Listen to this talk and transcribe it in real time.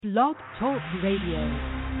Blog Talk Radio.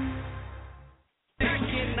 Back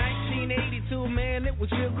in 1982, man, it was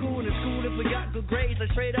real cool in school if we got good grades. Like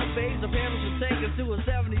straight up A's, the parents would take us to a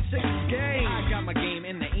 76 game. I got my game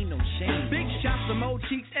and there ain't no shame. Big shots to Mo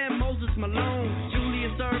Cheeks and Moses Malone.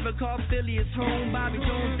 Julius Erving called Philly his home. Bobby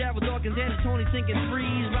Jones, Darryl Dawkins, and Tony sinking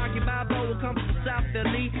threes. Rocky Balboa comes from South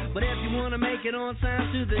Philly. But if you want to make it on time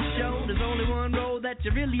to the show, there's only one road that you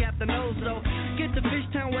really have to know. So get to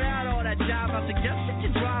Fishtown without all that jive. I suggest that you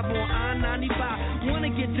drive on I-95. Want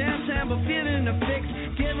to get downtown but feeling the fix.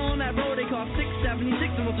 Get on that road they call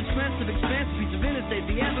 676, the most expensive piece of interstate.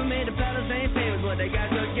 The ever made the fellas ain't famous, but they got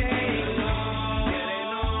good game.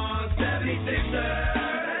 Getting on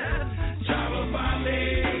 76ers, travel by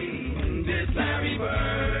me, this Larry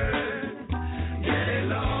Bird.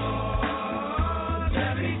 Getting on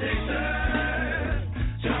 76ers,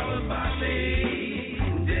 travel by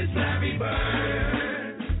me, this Larry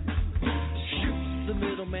Bird. Shoots the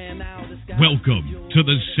middleman out. Welcome to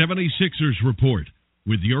the 76ers Report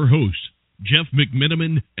with your hosts, Jeff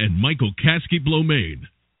McMiniman and Michael Kasky-Blomain.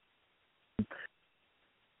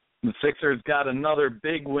 The Sixers got another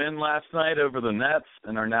big win last night over the Nets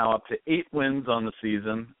and are now up to 8 wins on the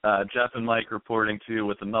season. Jeff and Mike reporting to you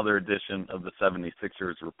with another edition of the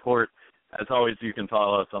 76ers Report. As always, you can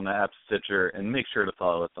follow us on the app Stitcher and make sure to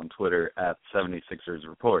follow us on Twitter at 76ers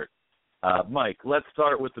Report. Mike, let's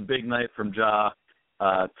start with the big night from Ja.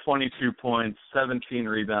 22 points, 17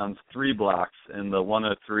 rebounds, 3 blocks in the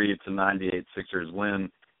 103-98 Sixers win.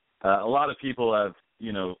 A lot of people have,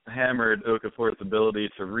 hammered Okafor's ability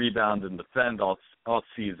to rebound and defend all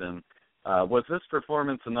season. Was this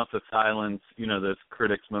performance enough to silence, those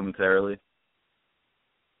critics momentarily?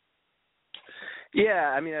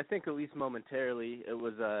 Yeah, I think at least momentarily it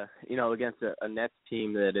was, against a Nets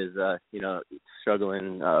team that is,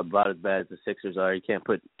 struggling about as bad as the Sixers are. You can't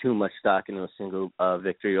put too much stock into a single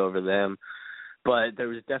victory over them. But there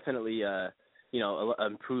was definitely,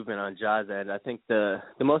 improvement on Ja's end. I think the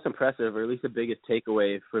most impressive, or at least the biggest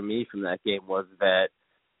takeaway for me from that game was that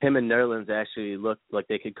him and Nerlens actually looked like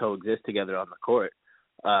they could coexist together on the court.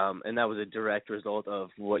 And that was a direct result of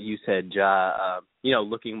what you said, Ja,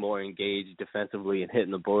 looking more engaged defensively and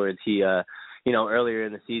hitting the boards. He, earlier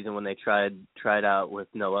in the season when they tried out with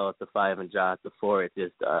Noel at the 5 and Ja at the 4, it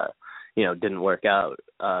just, didn't work out.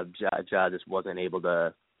 Ja just wasn't able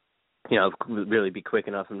to, really be quick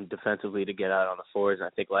enough and defensively to get out on the 4s. And I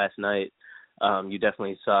think last night you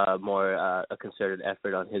definitely saw more a concerted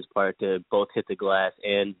effort on his part to both hit the glass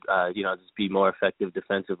and, just be more effective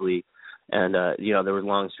defensively. And, there were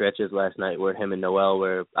long stretches last night where him and Noel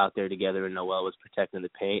were out there together and Noel was protecting the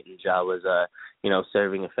paint and Ja was,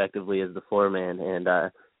 serving effectively as the 4-man. And,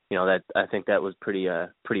 that I think that was pretty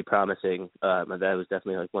promising. That was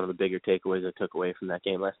definitely one of the bigger takeaways I took away from that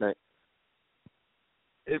game last night.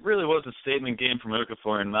 It really was a statement game from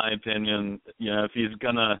Okafor, in my opinion. If he's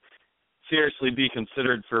going to seriously be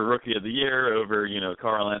considered for Rookie of the Year over,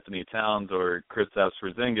 Karl Anthony Towns or Kristaps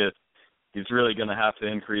Porzingis, he's really going to have to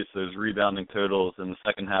increase those rebounding totals in the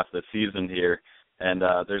second half of the season here. And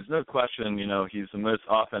there's no question, he's the most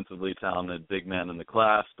offensively talented big man in the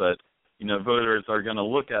class, but, voters are going to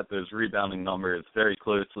look at those rebounding numbers very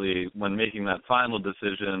closely when making that final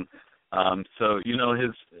decision. So,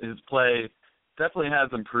 his play definitely has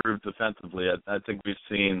improved defensively. I think we've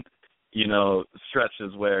seen,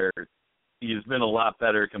 stretches where he's been a lot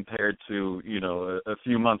better compared to, a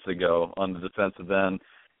few months ago on the defensive end.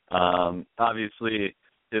 Obviously,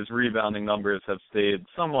 his rebounding numbers have stayed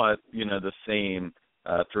somewhat, the same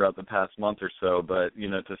throughout the past month or so. But,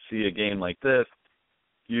 to see a game like this,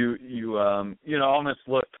 you almost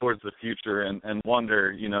look towards the future and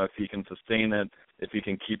wonder, if he can sustain it, if he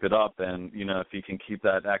can keep it up, and, if he can keep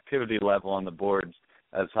that activity level on the boards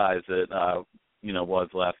as high as it, was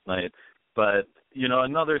last night. But,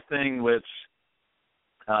 another thing which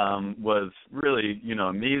was really,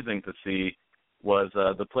 amazing to see was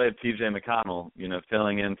the play of T.J. McConnell,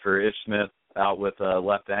 filling in for Ish Smith out with a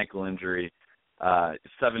left ankle injury.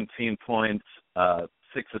 17 points,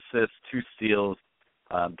 6 assists, 2 steals,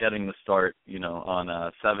 getting the start,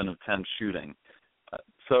 on 7 of 10 shooting.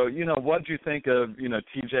 So, what did you think of,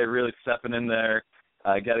 T.J. really stepping in there,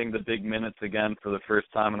 getting the big minutes again for the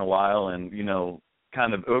first time in a while and,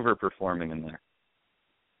 kind of overperforming in there?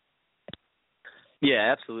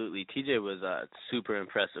 Yeah, absolutely. TJ was super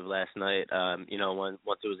impressive last night.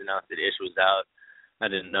 Once it was announced that Ish was out, I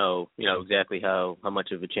didn't know, exactly how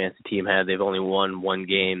much of a chance the team had. They've only won one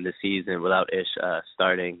game this season without Ish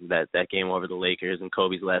starting. That game over the Lakers, and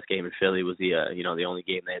Kobe's last game in Philly was the only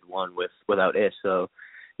game they had won without Ish. So,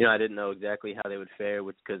 I didn't know exactly how they would fare,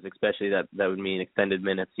 which because especially that would mean extended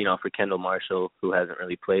minutes, for Kendall Marshall, who hasn't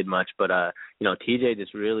really played much. But, TJ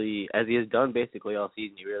just really, as he has done basically all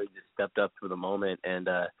season, he really just stepped up to the moment and,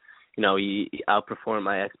 he outperformed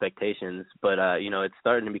my expectations. But, it's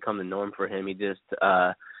starting to become the norm for him. He just,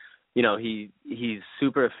 he's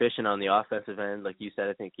super efficient on the offensive end. Like you said,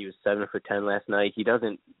 I think he was 7 for 10 last night. He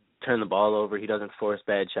doesn't turn the ball over. He doesn't force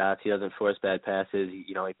bad shots. He doesn't force bad passes.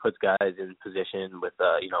 He puts guys in position with,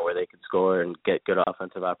 where they can score and get good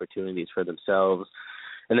offensive opportunities for themselves.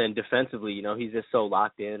 And then defensively, he's just so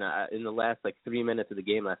locked in. In the last 3 minutes of the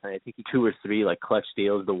game last night, I think he 2 or 3 clutch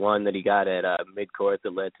steals. The one that he got at midcourt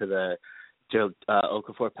that led to the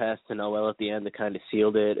Okafor pass to Noel at the end that kind of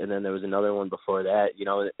sealed it. And then there was another one before that,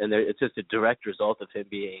 and it's just a direct result of him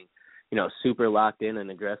being, super locked in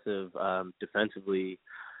and aggressive defensively.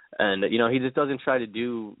 And, he just doesn't try to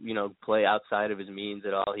do, play outside of his means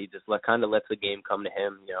at all. He just kind of lets the game come to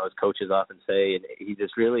him, as coaches often say. And he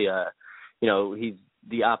just really, he's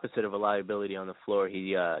the opposite of a liability on the floor.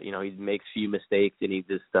 He, he makes few mistakes and he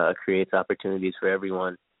just creates opportunities for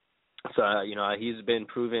everyone. So, he's been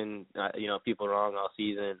proven, people wrong all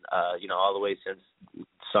season, all the way since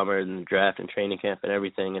summer and draft and training camp and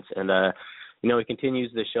everything. He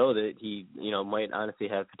continues to show that he, might honestly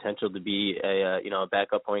have potential to be a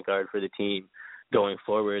backup point guard for the team going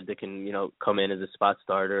forward that can, come in as a spot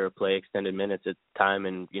starter or play extended minutes at the time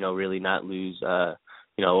and, really not lose,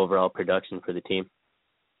 overall production for the team.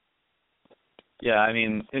 Yeah, I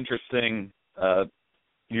mean, interesting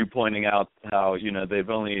you pointing out how, they've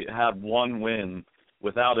only had one win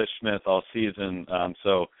without Ish Smith all season.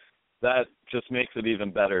 So that just makes it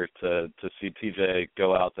even better to see TJ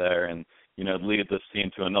go out there and, lead this team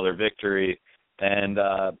to another victory. And,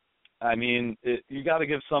 you got to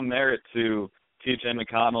give some merit to TJ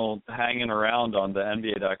McConnell hanging around on the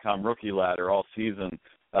NBA.com rookie ladder all season,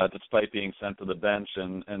 despite being sent to the bench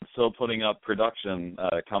and still putting up production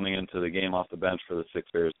coming into the game off the bench for the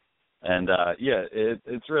Sixers. And,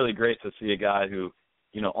 it's really great to see a guy who,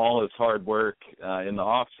 all his hard work in the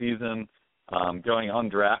off season, going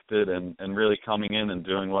undrafted and really coming in and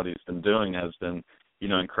doing what he's been doing has been,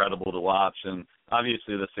 incredible to watch. And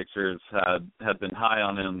obviously the Sixers had been high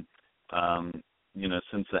on him,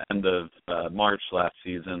 since the end of March last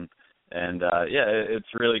season. And,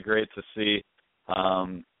 it's really great to see.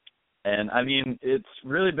 It's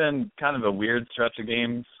really been kind of a weird stretch of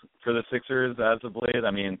games for the Sixers as of late.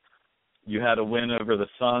 You had a win over the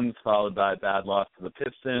Suns, followed by a bad loss to the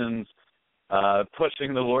Pistons,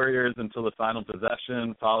 pushing the Warriors until the final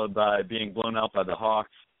possession, followed by being blown out by the Hawks,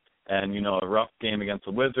 and, a rough game against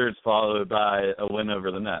the Wizards, followed by a win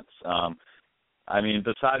over the Nets.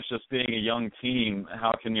 Besides just being a young team,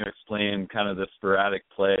 how can you explain kind of the sporadic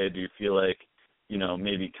play? Do you feel like,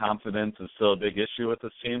 maybe confidence is still a big issue with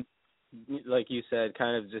this team? Like you said,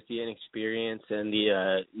 kind of just the inexperience and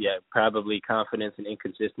the, probably confidence and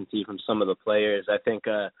inconsistency from some of the players. I think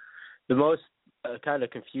the most kind of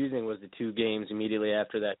confusing was the 2 games immediately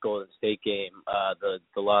after that Golden State game, the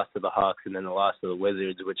loss to the Hawks and then the loss to the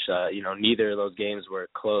Wizards, which, neither of those games were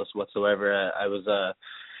close whatsoever.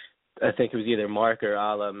 I think it was either Mark or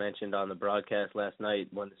Ala mentioned on the broadcast last night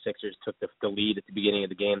when the Sixers took the lead at the beginning of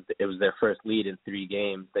the game. It was their first lead in 3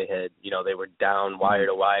 games. They had, they were down wire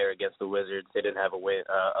to wire against the Wizards. They didn't have a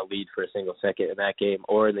lead for a single second in that game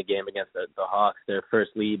or in the game against the Hawks. Their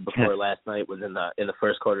first lead before last night was in the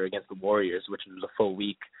first quarter against the Warriors, which was a full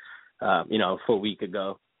week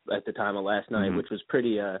ago at the time of last night, which was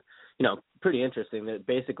pretty interesting. That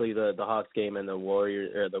basically the Hawks game and the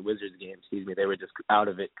Wizards game, they were just out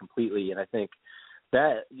of it completely. And I think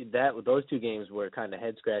that those 2 games were kind of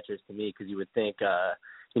head scratchers to me, because you would think,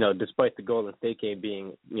 despite the Golden State game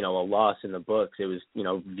being, a loss in the books, it was,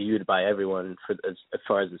 viewed by everyone as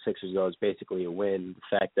far as the Sixers go as basically a win.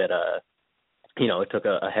 The fact that, it took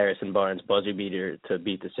a Harrison Barnes buzzer beater to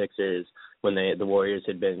beat the Sixers when the Warriors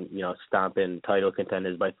had been, stomping title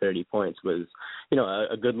contenders by 30 points was,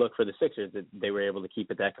 a good look for the Sixers that they were able to keep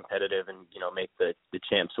it that competitive and, make the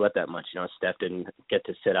champ sweat that much. Steph didn't get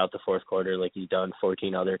to sit out the fourth quarter like he's done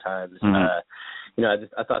 14 other times. I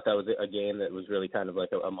thought that was a game that was really kind of like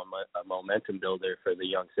a momentum builder for the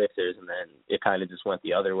young Sixers, and then it kind of just went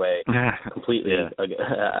the other way completely. Yeah.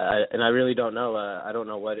 And I really don't know. I don't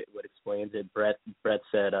know what explains it. Brett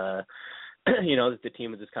said, that the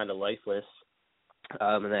team was just kind of lifeless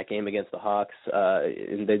in that game against the Hawks,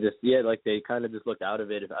 and they kind of just looked out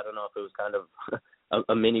of it. I don't know if it was kind of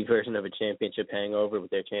a mini version of a championship hangover,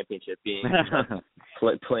 with their championship being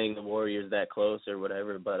playing the Warriors that close or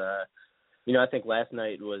whatever. But I think last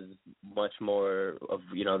night was much more of,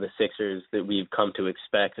 the Sixers that we've come to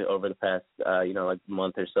expect over the past, like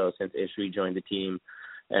month or so since Ish rejoined the team.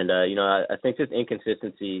 And, I think just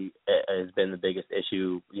inconsistency has been the biggest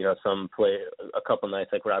issue. A couple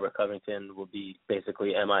nights like Robert Covington will be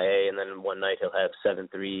basically MIA, and then one night he'll have 7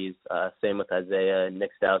 threes. Same with Isaiah. And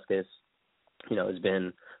Nick Stauskas, has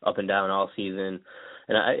been up and down all season.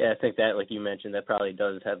 And I think that, like you mentioned, that probably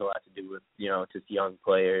does have a lot to do with, just young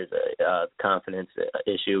players, confidence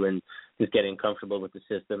issue, and just getting comfortable with the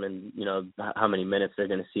system and, how many minutes they're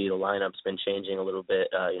going to see. The lineup's been changing a little bit.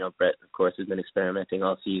 Brett, of course, has been experimenting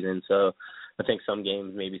all season. So I think some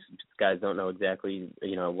games maybe some guys don't know exactly,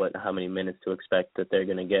 how many minutes to expect that they're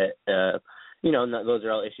going to get. Those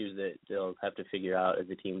are all issues that they'll have to figure out as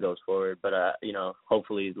the team goes forward. But,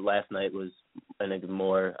 hopefully last night was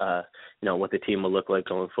more, what the team will look like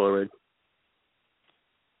going forward.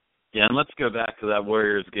 Yeah, and let's go back to that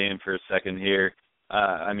Warriors game for a second here.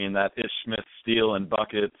 That Ish Smith steal and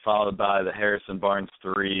bucket followed by the Harrison Barnes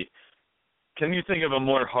 3. Can you think of a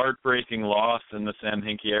more heartbreaking loss in the Sam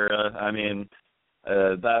Hinkie era?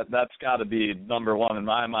 That's got to be number one in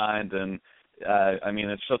my mind. And,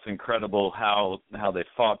 it's just incredible how they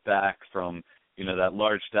fought back from, that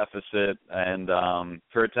large deficit. And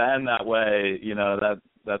for it to end that way,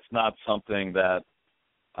 that's not something that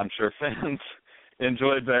I'm sure fans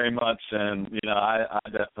enjoyed very much. And, I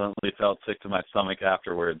definitely felt sick to my stomach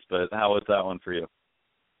afterwards. But how was that one for you?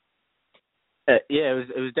 Yeah,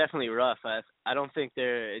 it was definitely rough. I don't think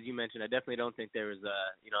as you mentioned, I definitely don't think there was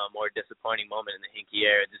a more disappointing moment in the Hinkie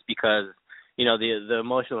era, just because the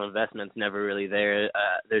emotional investment's never really there.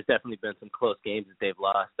 There's definitely been some close games that they've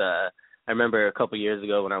lost. I remember a couple years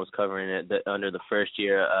ago when I was covering it under the first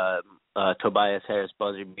year, Tobias Harris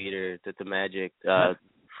buzzer beater that the Magic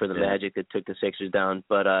for the Magic that took the Sixers down.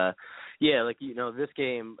 But this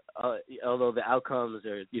game, although the outcomes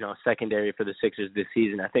are secondary for the Sixers this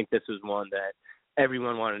season, I think this was one that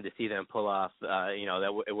everyone wanted to see them pull off. That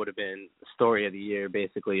it would have been story of the year,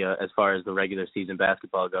 basically, as far as the regular season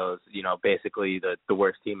basketball goes. Basically the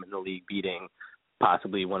worst team in the league beating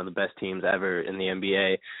possibly one of the best teams ever in the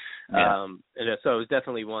NBA. Yeah. And so it was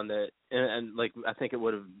definitely one that, and I think it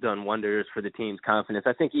would have done wonders for the team's confidence.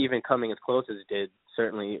 I think even coming as close as it did,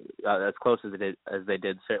 certainly as close as they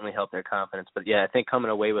did, certainly helped their confidence. But yeah, I think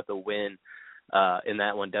coming away with a win in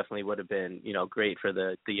that one definitely would have been, great for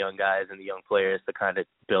the young guys and the young players to kind of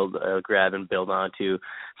grab and build onto.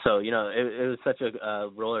 So, it was such a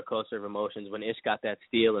roller coaster of emotions. When Ish got that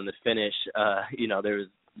steal in the finish, there was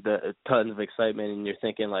tons of excitement, and you're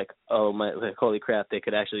thinking holy crap, they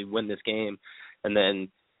could actually win this game. And then,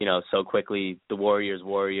 so quickly the Warriors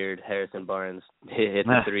warriored. Harrison Barnes hit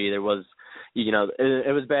the 3. There was,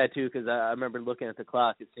 it was bad too, because I remember looking at the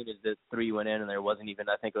clock as soon as the 3 went in, and there wasn't even,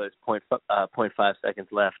 I think it was 0.5 seconds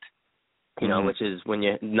left. Which is when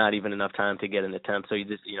you not even enough time to get an attempt. So you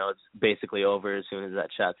just, it's basically over as soon as that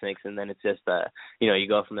shot sinks. And then it's just, you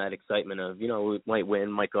go from that excitement of, we might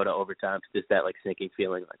win, might go to overtime, to just that sinking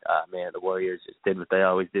feeling man, the Warriors just did what they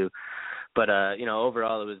always do. But,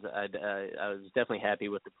 overall I was definitely happy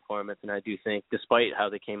with the performance. And I do think, despite how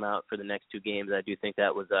they came out for the next 2 games, I do think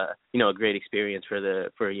that was a great experience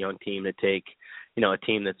for a young team to take, a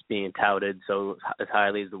team that's being touted so as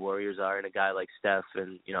highly as the Warriors are, and a guy like Steph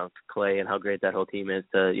and, Clay, and how great that whole team is,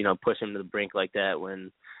 to, push him to the brink like that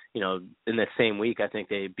when, in the same week, I think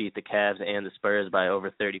they beat the Cavs and the Spurs by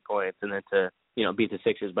over 30 points, and then to, beat the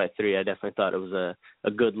Sixers by 3, I definitely thought it was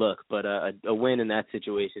a good look. But a win in that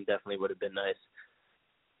situation definitely would have been nice.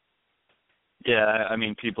 Yeah,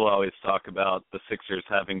 people always talk about the Sixers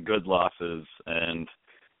having good losses, and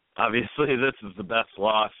obviously this is the best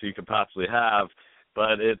loss you could possibly have,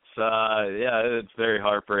 but it's very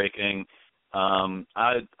heartbreaking.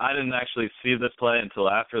 I didn't actually see this play until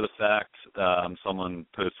after the fact. Someone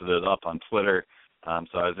posted it up on Twitter,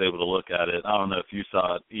 so I was able to look at it. I don't know if you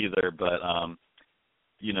saw it either, but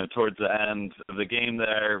towards the end of the game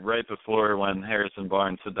there, right before when Harrison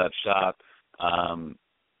Barnes hit that shot,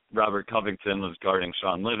 Robert Covington was guarding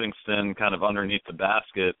Sean Livingston kind of underneath the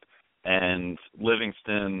basket, and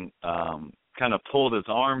Livingston kind of pulled his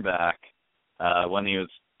arm back when he was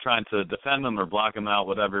trying to defend him or block him out,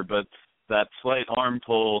 whatever. But that slight arm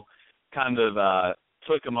pull kind of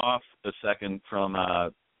took him off a second from,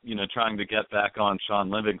 trying to get back on Sean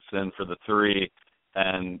Livingston for the 3.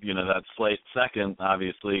 And, that slight second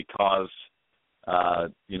obviously caused,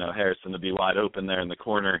 Harrison to be wide open there in the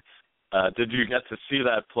corner. Did you get to see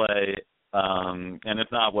that play? And if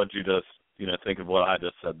not, what did you just, think of what I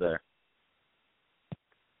just said there?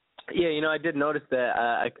 Yeah, I did notice that.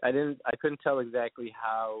 I couldn't tell exactly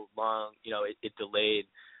how long, it delayed.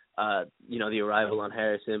 the arrival on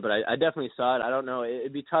Harrison, but I definitely saw it. I don't know.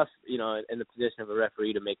 It'd be tough, in the position of a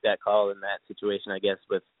referee to make that call in that situation, I guess,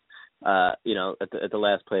 with, at the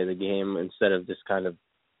last play of the game instead of just kind of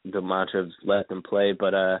the mantra of let them play.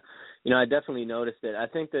 But, I definitely noticed it. I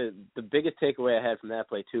think the biggest takeaway I had from that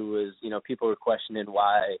play, too, was, people were questioning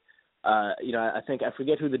why, I think I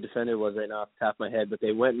forget who the defender was right now off the top of my head, but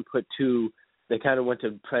they went and put they kind of went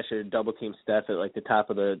to pressure double team Steph at like the top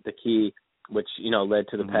of the key, which, led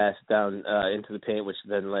to the pass down into the paint, which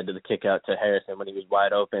then led to the kick out to Harrison when he was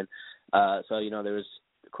wide open. So, there was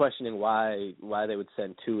questioning why they would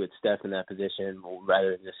send two at Steph in that position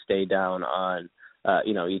rather than just stay down on,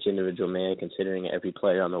 each individual man, considering every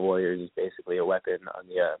player on the Warriors is basically a weapon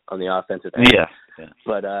on the offensive end. Yeah.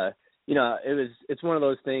 But, it's one of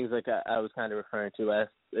those things like I was kind of referring to as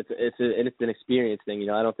it's an experience thing.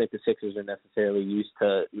 I don't think the Sixers are necessarily used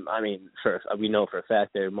to. I mean, we know for a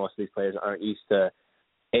fact that most of these players aren't used to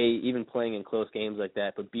even playing in close games like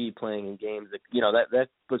that, but B, playing in games that that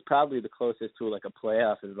was probably the closest to like a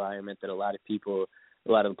playoff environment that a lot of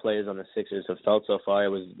the players on the Sixers have felt so far. It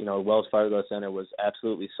was Wells Fargo Center was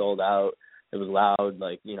absolutely sold out. It was loud,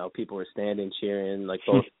 like people were standing cheering, like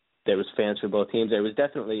both. There was fans for both teams. There was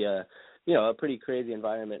definitely a pretty crazy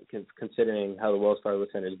environment considering how the Wells Fargo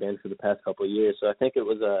Center has been for the past couple of years. So I think it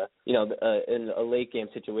was in a late game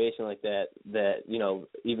situation like that,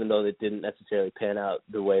 even though it didn't necessarily pan out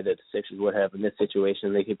the way that the Sixers would have in this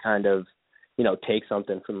situation, they could kind of, take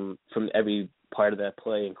something from every part of that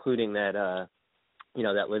play, including that,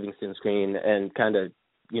 that Livingston screen and kind of,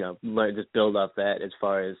 just build off that as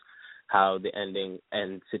far as how the ending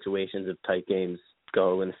and situations of tight games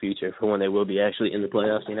go in the future for when they will be actually in the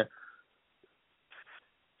playoffs,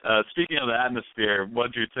 Speaking of the atmosphere,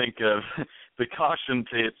 what do you think of the caution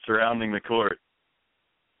tape surrounding the court?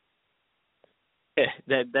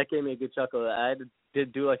 That gave me a good chuckle. I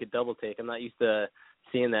did do like a double take. I'm not used to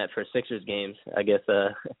seeing that for Sixers games. I guess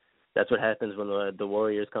that's what happens when the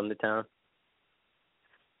Warriors come to town.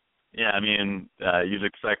 Yeah, I mean, you'd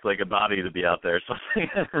expect like a body to be out there or something.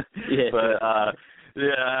 Yeah. But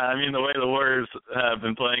yeah, I mean, the way the Warriors have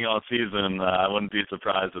been playing all season, I wouldn't be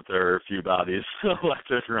surprised if there were a few bodies left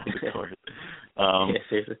around the court.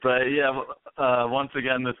 But yeah, once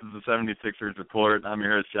again, this is the 76ers Report. I'm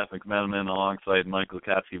your host, Jeff McMenamin, alongside Michael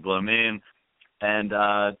Katsky-Blomain. And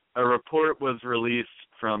a report was released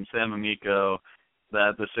from Sam Amico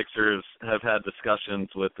that the Sixers have had discussions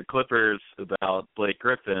with the Clippers about Blake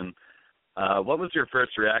Griffin. What was your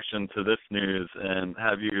first reaction to this news, and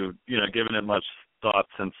have you given it much thought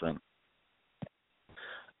since then?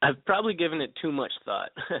 I've probably given it too much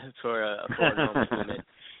thought for a moment.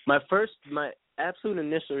 My absolute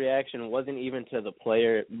initial reaction wasn't even to the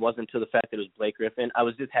player. It wasn't to the fact that it was Blake Griffin. I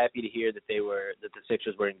was just happy to hear that the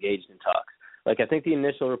Sixers were engaged in talks. Like, I think the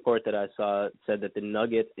initial report that I saw said that the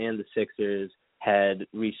Nuggets and the Sixers had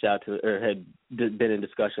reached out to or had been in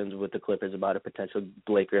discussions with the Clippers about a potential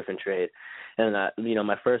Blake Griffin trade. And,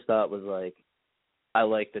 my first thought was like, I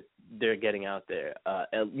like that they're getting out there.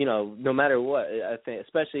 No matter what, I think,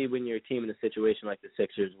 especially when you're a team in a situation like the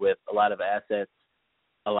Sixers with a lot of assets,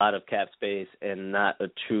 a lot of cap space, and not a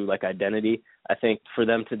true identity, I think for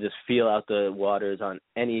them to just feel out the waters on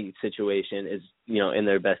any situation is, in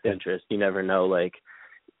their best interest. You never know,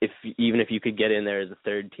 even if you could get in there as a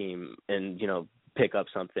third team and, pick up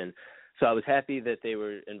something. So I was happy that they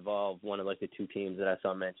were involved, one of the two teams that I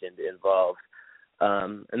saw mentioned involved.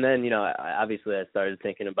 And then, obviously I started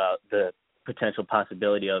thinking about the potential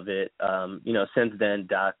possibility of it. Since then,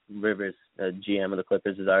 Doc Rivers, GM of the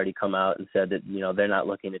Clippers, has already come out and said that, they're not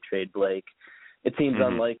looking to trade Blake. It seems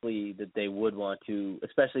unlikely that they would want to,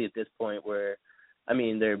 especially at this point where,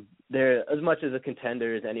 they're as much as a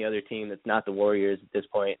contender as any other team that's not the Warriors at this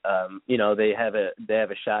point. They have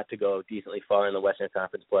a shot to go decently far in the Western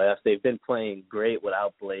Conference playoffs. They've been playing great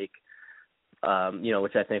without Blake.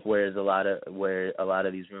 Which I think where a lot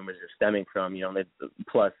of these rumors are stemming from,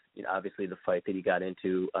 plus obviously the fight that he got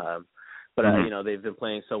into, but they've been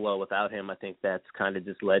playing so well without him. I think that's kind of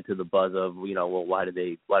just led to the buzz of, why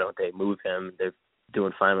don't they move him? They're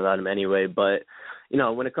doing fine without him anyway. But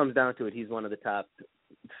when it comes down to it, he's one of the top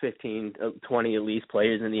 15, 20 at least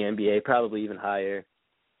players in the NBA, probably even higher.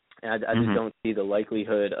 And I just don't see the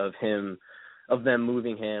likelihood of them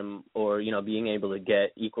moving him or, being able to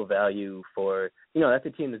get equal value for, that's a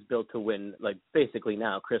team that's built to win, basically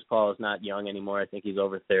now. Chris Paul is not young anymore. I think he's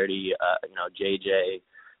over 30. JJ,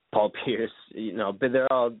 Paul Pierce, but they're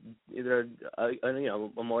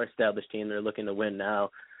a more established team. They're looking to win now.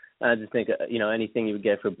 I just think, anything you would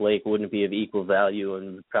get for Blake wouldn't be of equal value,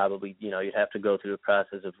 and probably, you'd have to go through the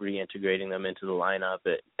process of reintegrating them into the lineup.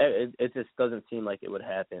 It just doesn't seem like it would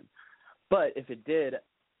happen. But if it did,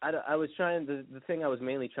 I was trying, the thing I was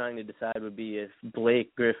mainly trying to decide would be if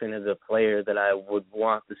Blake Griffin is a player that I would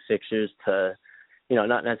want the Sixers to,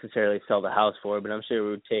 not necessarily sell the house for, but I'm sure it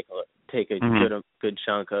would take a good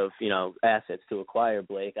chunk of, assets to acquire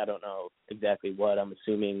Blake. I don't know exactly what. I'm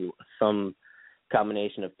assuming some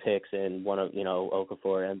combination of picks and one of,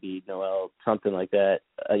 Okafor, Embiid, Noel, something like that,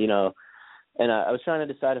 and I was trying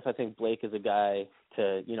to decide if I think Blake is a guy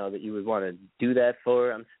to, that you would want to do that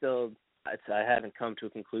for. I haven't come to a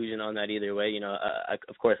conclusion on that either way.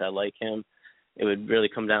 Of course I like him. It would really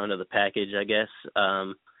come down to the package, I guess.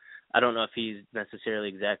 I don't know if he's necessarily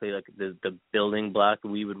exactly like the building block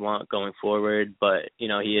we would want going forward, but, he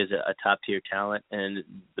is a top-tier talent, and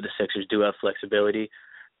the Sixers do have flexibility.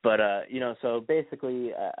 But, so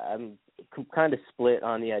basically I'm kind of split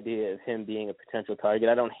on the idea of him being a potential target.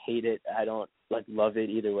 I don't hate it. I don't, love it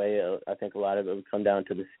either way. I think a lot of it would come down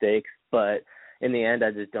to the stakes. But in the end,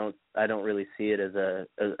 I don't really see it as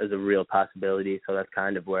a real possibility. So that's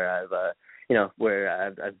kind of where I've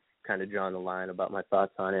kind of drawn the line about my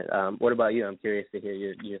thoughts on it. What about you? I'm curious to hear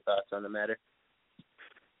your thoughts on the matter.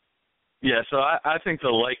 Yeah, so I think the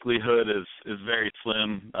likelihood is very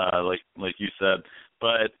slim, like you said.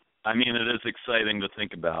 But, I mean, it is exciting to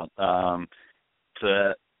think about.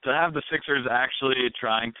 To have the Sixers actually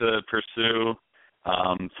trying to pursue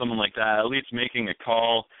someone like that, at least making a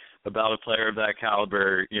call about a player of that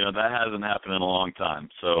caliber, that hasn't happened in a long time.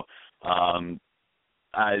 So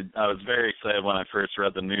I was very excited when I first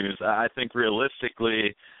read the news. I think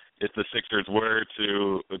realistically, if the Sixers were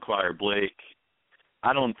to acquire Blake,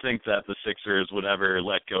 I don't think that the Sixers would ever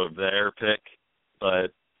let go of their pick,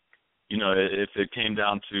 but if it came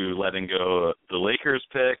down to letting go of the Lakers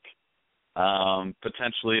pick,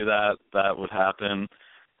 potentially that would happen.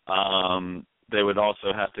 They would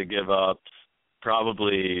also have to give up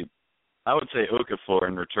probably, I would say, Okafor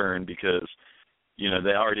in return because,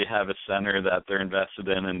 they already have a center that they're invested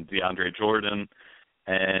in DeAndre Jordan,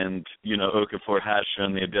 and, Okafor has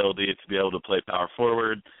shown the ability to be able to play power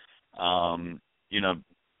forward,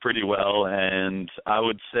 pretty well, and I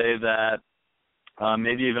would say that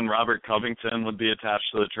maybe even Robert Covington would be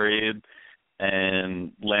attached to the trade,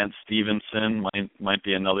 and Lance Stevenson might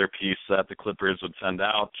be another piece that the Clippers would send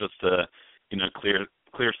out just to,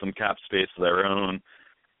 clear some cap space of their own.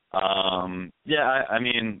 I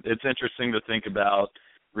mean, it's interesting to think about.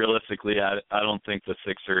 Realistically, I don't think the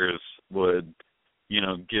Sixers would,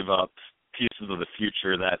 give up pieces of the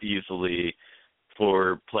future that easily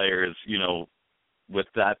for players, with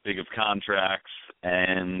that big of contracts,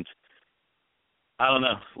 and I don't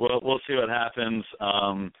know. We'll see what happens.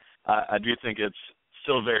 I do think it's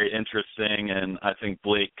still very interesting, and I think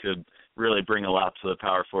Blake could really bring a lot to the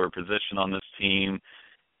power forward position on this team.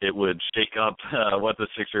 It would shake up what the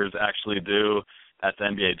Sixers actually do at the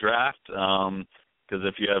NBA draft, because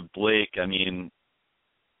if you have Blake, I mean,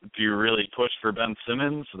 do you really push for Ben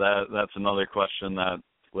Simmons? That's another question that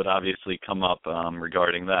would obviously come up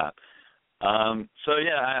regarding that. I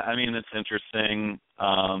mean, it's interesting.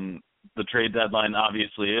 The trade deadline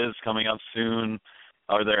obviously is coming up soon.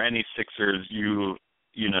 Are there any Sixers you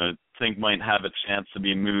think might have a chance to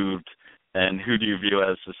be moved, and who do you view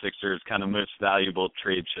as the Sixers' kind of most valuable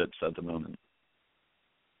trade chips at the moment?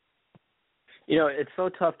 It's so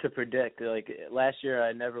tough to predict. Like last year,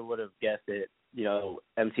 I never would have guessed it.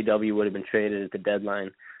 MCW would have been traded at the deadline.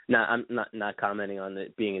 I'm not commenting on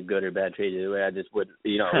it being a good or bad trade either way. I just wouldn't.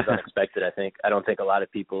 It was unexpected. I don't think a lot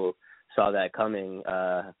of people saw that coming.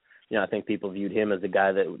 I think people viewed him as the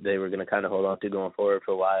guy that they were going to kind of hold on to going forward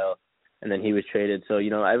for a while, and then he was traded. So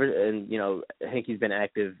I think he's been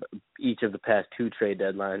active each of the past two trade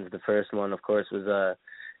deadlines. The first one, of course, was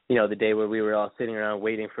the day where we were all sitting around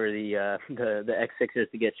waiting for the ex-Sixers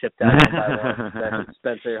to get shipped out by one.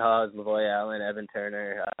 Spencer Hawes, Lavoy Allen, Evan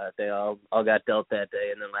Turner, they all got dealt that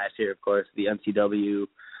day. And then last year, of course, the MCW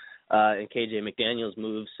and KJ McDaniels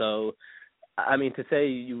move. So, I mean, to say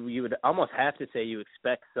you would almost have to say you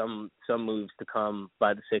expect some moves to come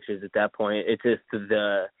by the Sixers at that point. It's just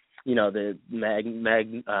the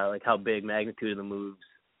like how big magnitude of the moves.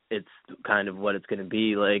 It's kind of what it's going to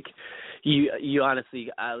be. Like you honestly,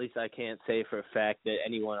 at least I can't say for a fact that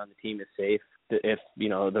anyone on the team is safe. If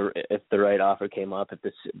if the right offer came up,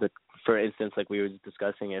 for instance, like we were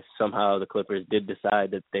discussing, if somehow the Clippers did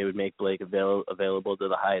decide that they would make Blake available to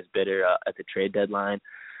the highest bidder at the trade deadline,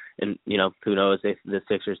 and who knows if the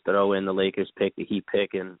Sixers throw in the Lakers pick, the Heat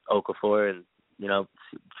pick, and Okafor, and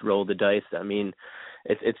roll the dice. I mean,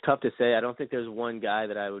 it's tough to say. I don't think there's one guy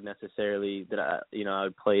that I would necessarily I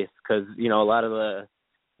would place, because a lot of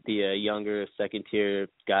the younger second tier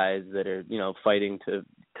guys that are fighting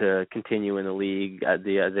to continue in the league,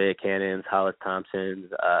 the Isaiah Cannons, Hollis Thompsons,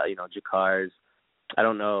 Jakars. I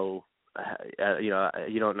don't know.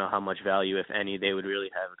 You don't know how much value, if any, they would really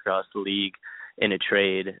have across the league in a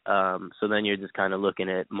trade. So then you're just kind of looking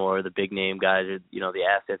at more of the big name guys, or the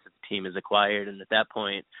assets that the team has acquired, and at that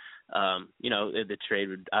point, the trade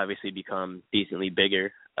would obviously become decently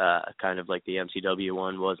bigger, kind of like the MCW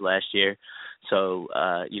one was last year. So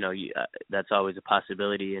that's always a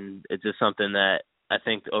possibility, and it's just something that I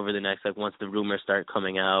think over the next, once the rumors start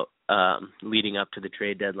coming out, leading up to the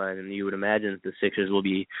trade deadline, and you would imagine that the Sixers will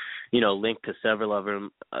be, linked to several of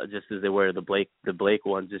them, just as they were the Blake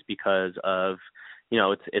ones, just because of,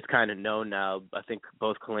 it's kind of known now. I think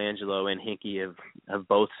both Colangelo and Hinkie have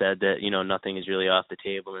both said that, nothing is really off the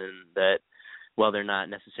table, and that while they're not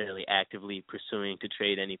necessarily actively pursuing to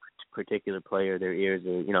trade any particular player, their ears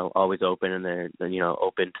are, always open, and they're,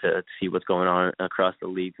 open to see what's going on across the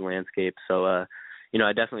league's landscape. So,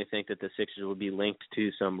 I definitely think that the Sixers will be linked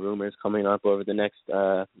to some rumors coming up over the next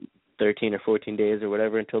 13 or 14 days or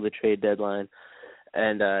whatever until the trade deadline.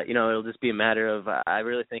 And, it'll just be a matter of, I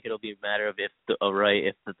really think it'll be a matter of if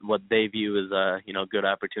what they view as a, good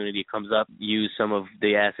opportunity comes up, use some of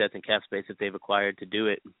the assets and cap space that they've acquired to do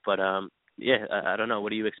it. But, I don't know.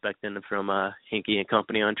 What are you expecting from Hinkie and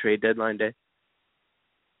company on trade deadline day?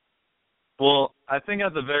 Well, I think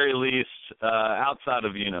at the very least, outside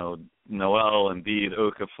of, Noel, Embiid,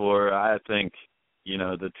 Okafor, I think,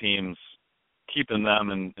 the team's keeping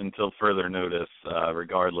them until further notice,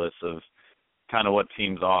 regardless of kind of what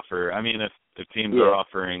teams offer. I mean, if teams are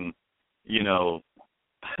offering,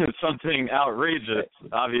 something outrageous,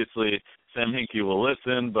 obviously Sam Hinkie will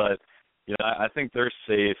listen, but, I think they're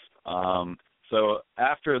safe. So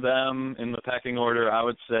after them in the pecking order, I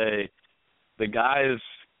would say the guys,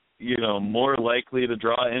 more likely to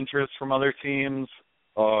draw interest from other teams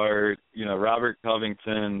are, Robert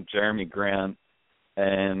Covington, Jeremy Grant,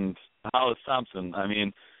 and Hollis Thompson. I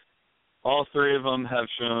mean, all three of them have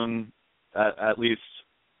shown, at least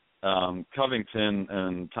Covington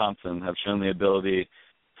and Thompson have shown the ability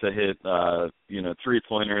to hit,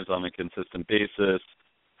 three-pointers on a consistent basis.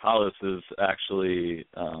 Hollis is actually,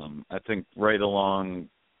 I think, right around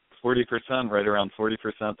 40%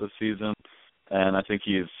 this season. And I think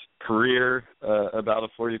he's career about a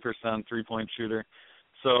 40% three-point shooter.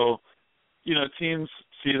 So, teams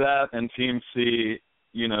see that, and teams see,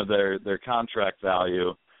 their contract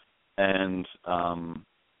value. And,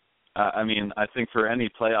 I think for any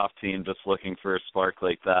playoff team just looking for a spark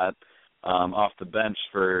like that off the bench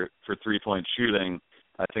for three-point shooting,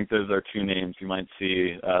 I think those are two names you might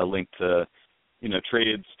see linked to,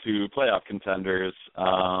 trades to playoff contenders.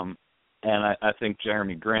 And I think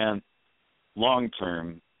Jeremy Grant,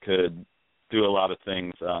 long-term, could do a lot of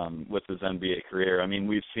things with his NBA career. I mean,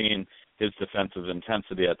 we've seen his defensive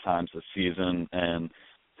intensity at times this season and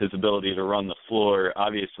his ability to run the floor.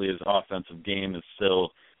 Obviously, his offensive game is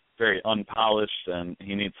still very unpolished, and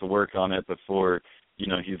he needs to work on it before,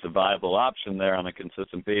 he's a viable option there on a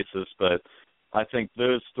consistent basis. But I think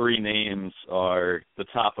those three names are the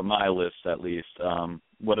top of my list, at least.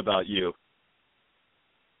 What about you?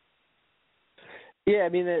 Yeah, I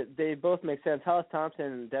mean, they both make sense. Hollis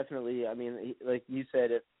Thompson, definitely, I mean, like you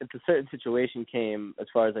said, if a certain situation came as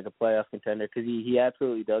far as like a playoff contender, because he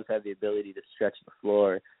absolutely does have the ability to stretch the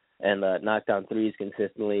floor and knock down threes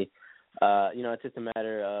consistently. It's just a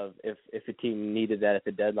matter of if a team needed that at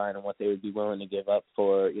the deadline and what they would be willing to give up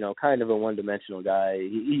for, kind of a one-dimensional guy.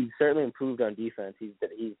 He certainly improved on defense. He's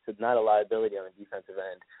not a liability on the defensive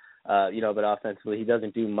end. But offensively, he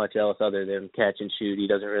doesn't do much else other than catch and shoot. He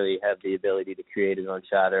doesn't really have the ability to create his own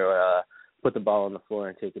shot or put the ball on the floor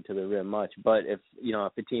and take it to the rim much. But if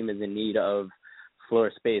the team is in need of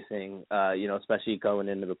floor spacing, especially going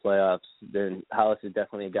into the playoffs, then Hollis is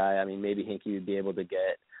definitely a guy. I mean, maybe Hinkie would be able to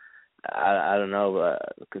get, I don't know, a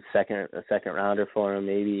second rounder for him.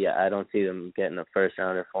 Maybe I don't see them getting a first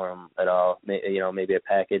rounder for him at all. Maybe a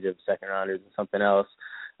package of second rounders and something else.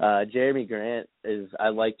 Jeremy Grant I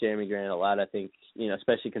like Jeremy Grant a lot. I think,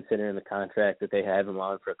 especially considering the contract that they have him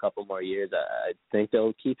on for a couple more years, I think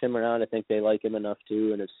they'll keep him around. I think they like him enough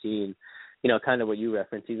too, and have seen, kind of what you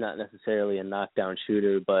referenced. He's not necessarily a knockdown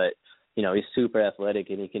shooter, but, he's super athletic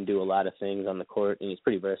and he can do a lot of things on the court, and he's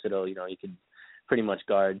pretty versatile. He could pretty much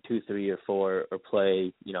guard 2, 3, or 4 or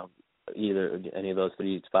play, either any of those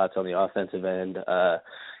three spots on the offensive end.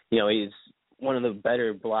 He's one of the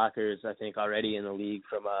better blockers, I think, already in the league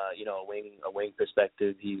from a wing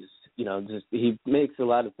perspective. He's just he makes a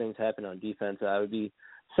lot of things happen on defense. I would be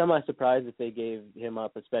semi-surprised if they gave him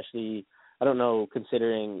up, especially, I don't know,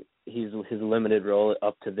 considering his limited role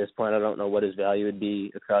up to this point. I don't know what his value would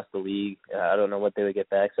be across the league. I don't know what they would get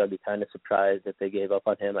back, so I'd be kind of surprised if they gave up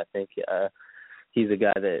on him. I think he's a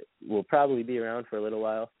guy that will probably be around for a little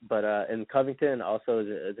while. But and Covington also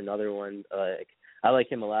is another one. I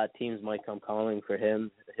like him a lot. Teams might come calling for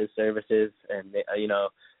his services, and they,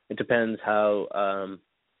 it depends how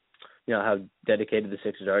how dedicated the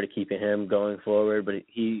Sixers are to keeping him going forward. But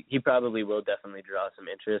he probably will definitely draw some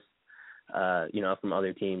interest, from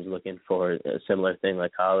other teams looking for a similar thing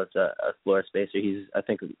like Hollis, a floor spacer. He's, I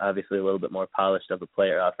think, obviously a little bit more polished of a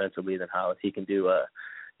player offensively than Hollis. He can do a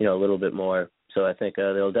little bit more. So I think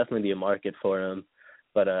there'll definitely be a market for him.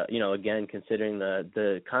 But, again, considering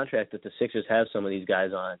the contract that the Sixers have some of these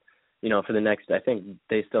guys on, for the next, I think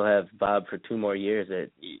they still have Bob for 2 more years at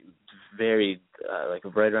very,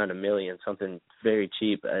 right around $1 million, something very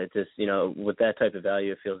cheap. It just, with that type of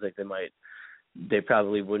value, it feels like they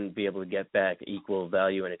probably wouldn't be able to get back equal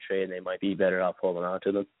value in a trade, and they might be better off holding on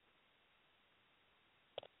to them.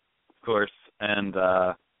 Of course. And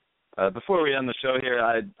before we end the show here,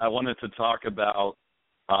 I wanted to talk about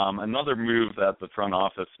another move that the front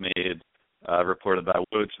office made, reported by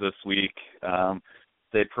Woj this week.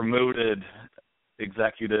 They promoted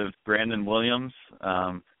executive Brandon Williams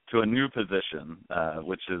to a new position,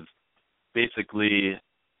 which is basically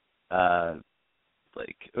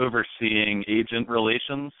overseeing agent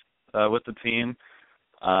relations with the team.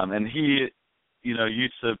 And he,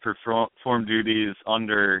 used to perform duties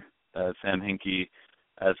under Sam Hinkie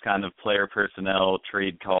as kind of player personnel,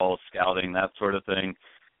 trade calls, scouting, that sort of thing.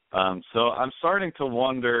 So I'm starting to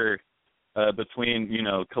wonder between,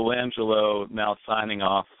 Colangelo now signing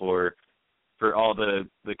off for all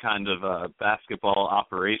the kind of basketball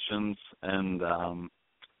operations and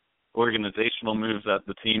organizational moves that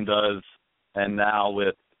the team does, and now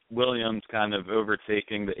with Williams kind of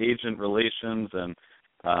overtaking the agent relations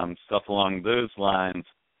and stuff along those lines,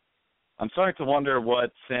 I'm starting to wonder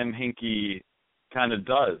what Sam Hinkie kind of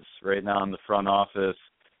does right now in the front office.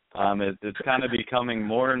 It's kind of becoming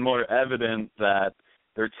more and more evident that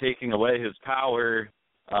they're taking away his power,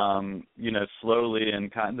 slowly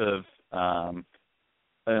and kind of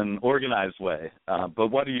an organized way. But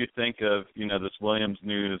what do you think of, this Williams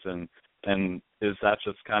news, and is that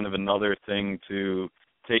just kind of another thing to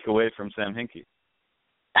take away from Sam Hinkie?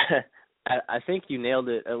 I think you nailed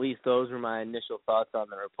it. At least those were my initial thoughts on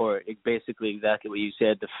the report. Basically exactly what you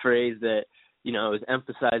said. The phrase that, it was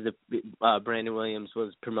emphasized that Brandon Williams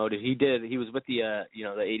was promoted. He was with the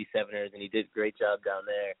 87ers, and he did a great job down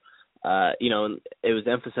there. And it was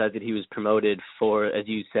emphasized that he was promoted for, as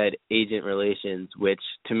you said, agent relations, which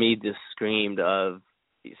to me just screamed of,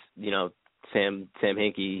 Sam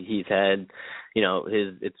Hinkie. He's had,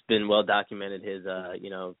 it's been well documented, his, I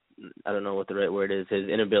don't know what the right word is, his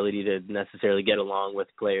inability to necessarily get along with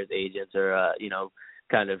players' agents or,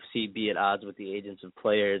 kind of be at odds with the agents of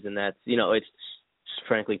players. And that's, it's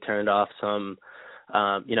frankly turned off some,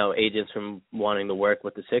 agents from wanting to work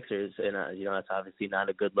with the Sixers. And, that's obviously not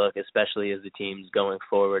a good look, especially as the team's going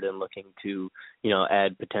forward and looking to,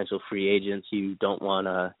 add potential free agents. You don't want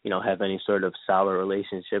to, have any sort of sour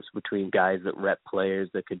relationships between guys that rep players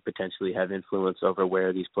that could potentially have influence over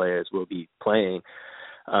where these players will be playing.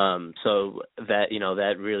 So that,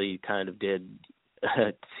 that really kind of did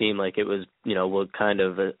seem like it was, kind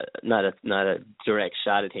of not a direct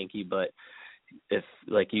shot at Hinkie, but if,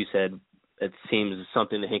 like you said, it seems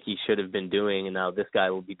something that Hinkie should have been doing, and now this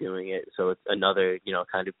guy will be doing it. So it's another,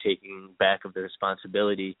 kind of taking back of the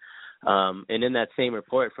responsibility. And in that same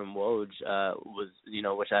report from Woj was,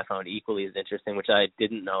 which I found equally as interesting, which I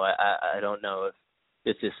didn't know. I don't know if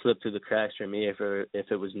this just slipped through the cracks for me if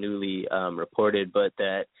it was newly reported, but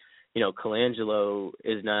that, Colangelo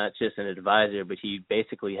is not just an advisor, but he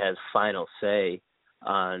basically has final say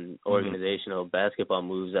on organizational basketball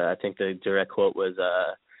moves. I think the direct quote was,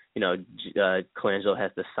 Colangelo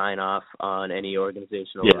has to sign off on any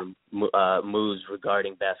organizational moves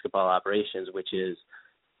regarding basketball operations, which is,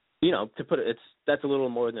 to put it, that's a little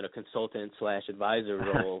more than a consultant / advisor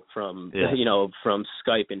role from, from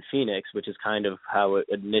Skype in Phoenix, which is kind of how it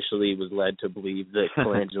initially was led to believe that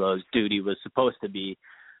Colangelo's duty was supposed to be.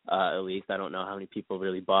 At least I don't know how many people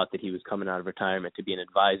really bought that he was coming out of retirement to be an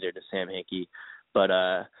advisor to Sam Hinkie. But,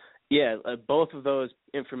 both of those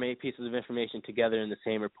pieces of information together in the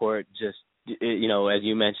same report just, as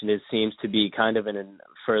you mentioned, it seems to be kind of a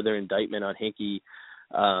further indictment on Hinkie.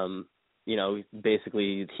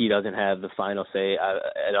 basically he doesn't have the final say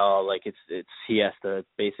at all. Like it's he has to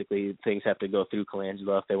basically, things have to go through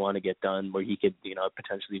Colangelo if they want to get done, where he could,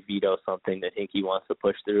 potentially veto something that Hinkie wants to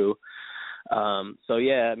push through. So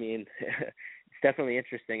yeah, I mean, it's definitely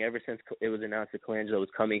interesting. Ever since it was announced that Colangelo was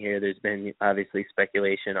coming here, there's been obviously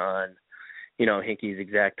speculation on, Hinkie's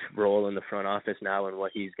exact role in the front office now and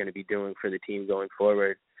what he's going to be doing for the team going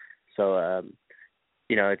forward. So,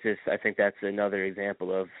 it's just, I think that's another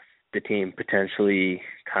example of the team potentially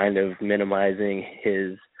kind of minimizing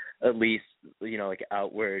his, at least, like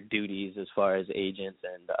outward duties as far as agents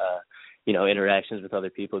and, interactions with other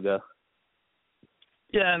people go.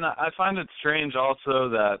 Yeah, and I find it strange also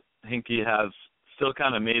that Hinkie has still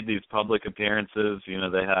kind of made these public appearances.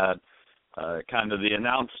 They had kind of the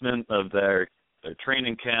announcement of their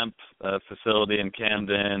training camp facility in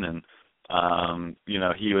Camden, and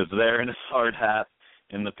he was there in his hard hat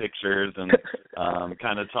in the pictures, and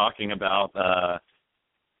kind of talking about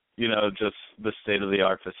just the state of the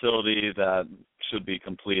art facility that should be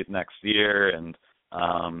complete next year. And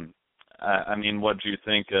I mean, what do you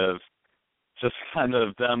think of just kind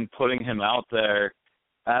of them putting him out there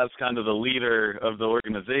as kind of the leader of the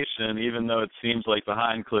organization, even though it seems like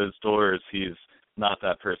behind closed doors he's not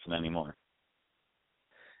that person anymore?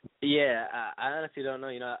 Yeah, I honestly don't know.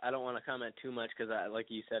 I don't want to comment too much because, like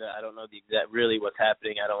you said, I don't know the exact really what's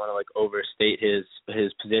happening. I don't want to overstate his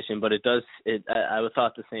position, but it does. I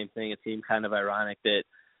thought the same thing. It seemed kind of ironic that,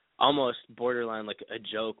 almost borderline like a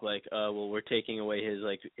joke, like, well, we're taking away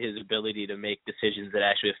his ability to make decisions that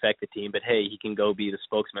actually affect the team, but hey, he can go be the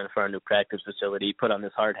spokesman for our new practice facility, put on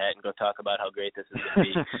this hard hat, and go talk about how great this is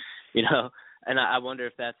going to be, And I wonder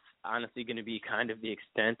if that's honestly going to be kind of the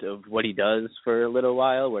extent of what he does for a little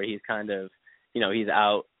while, where he's kind of, he's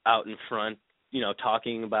out in front,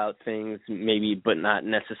 talking about things maybe, but not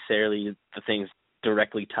necessarily the things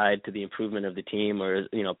directly tied to the improvement of the team or,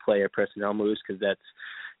 player personnel moves, because that's,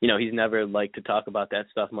 he's never liked to talk about that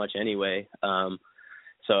stuff much anyway.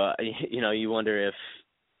 So, you wonder if,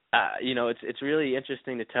 it's really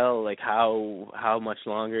interesting to tell, like, how much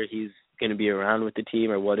longer he's going to be around with the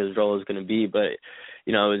team or what his role is going to be. But,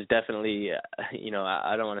 it was definitely,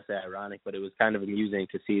 I don't want to say ironic, but it was kind of amusing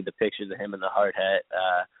to see the pictures of him in the hard hat,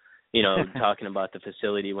 talking about the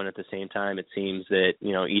facility, when at the same time it seems that,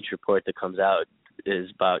 each report that comes out is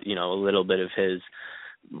about, a little bit of his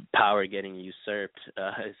power getting usurped.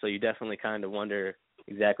 So you definitely kind of wonder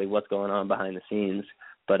exactly what's going on behind the scenes.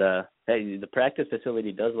 But, hey, the practice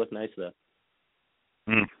facility does look nice, though.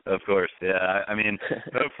 Of course, yeah. I mean,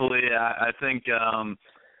 hopefully, I think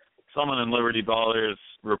someone in Liberty Ballers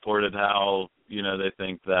reported how, they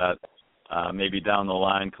think that maybe down the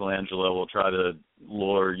line Colangelo will try to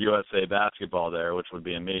lure USA basketball there, which would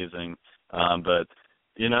be amazing. But,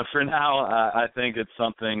 for now, I think it's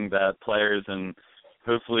something that players and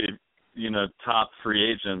hopefully, top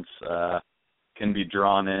free agents can be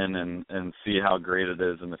drawn in and see how great it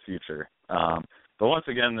is in the future. But once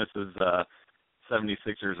again, this is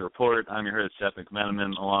 76ers Report. I'm your host, Jeff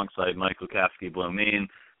McMenamin, alongside Michael Kasky-Blomine.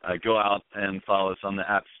 Go out and follow us on the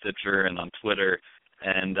app Stitcher and on Twitter.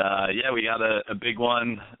 And, we got a big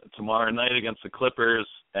one tomorrow night against the Clippers,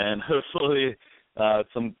 and hopefully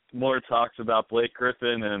some more talks about Blake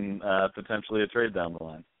Griffin and potentially a trade down the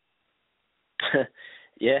line.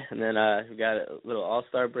 Yeah, and then we got a little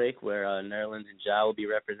All-Star break where Nerlens and Ja will be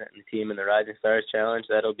representing the team in the Rising Stars Challenge.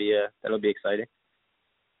 That'll be exciting.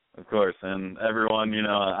 Of course, and everyone,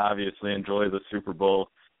 obviously enjoy the Super Bowl.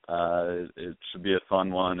 It should be a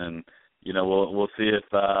fun one, and we'll see if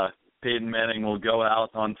Peyton Manning will go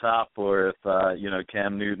out on top, or if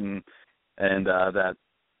Cam Newton and that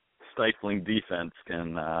stifling defense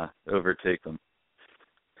can overtake them.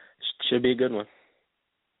 Should be a good one.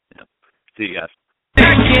 Yep. See you guys.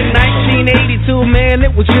 Back in 1982, man,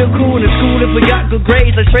 it was real cool in school if we got good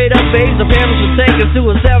grades. Like straight up A's, the parents would take us to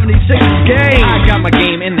a 76ers game. I got my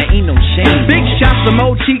game and there ain't no shame. Big shots to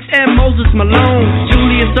Mo Cheeks and Moses Malone.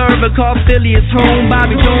 Julius Erving called Philly his home.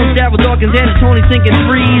 Bobby Jones, Darryl Dawkins, and Tony sinking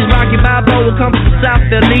threes. Rocky Balboa comes to South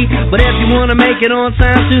Philly. But if you want to make it on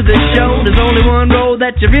time to the show, there's only one road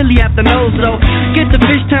that you really have to know. So get to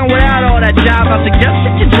Fishtown without all that job. I suggest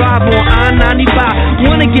that you drive on I-95.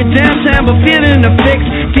 Want to get downtown but feeling the fix.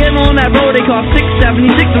 Getting on that road they call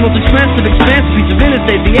 676, the most expensive piece of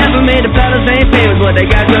interstate they ever made. The fellas ain't famous, but they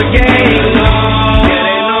got good game.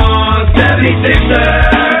 Getting on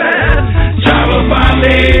 76ers, travel by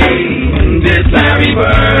me, this Larry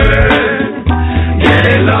Bird.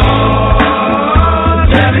 Getting on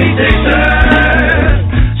 76ers,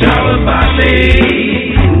 travel by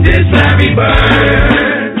me, this Larry Bird.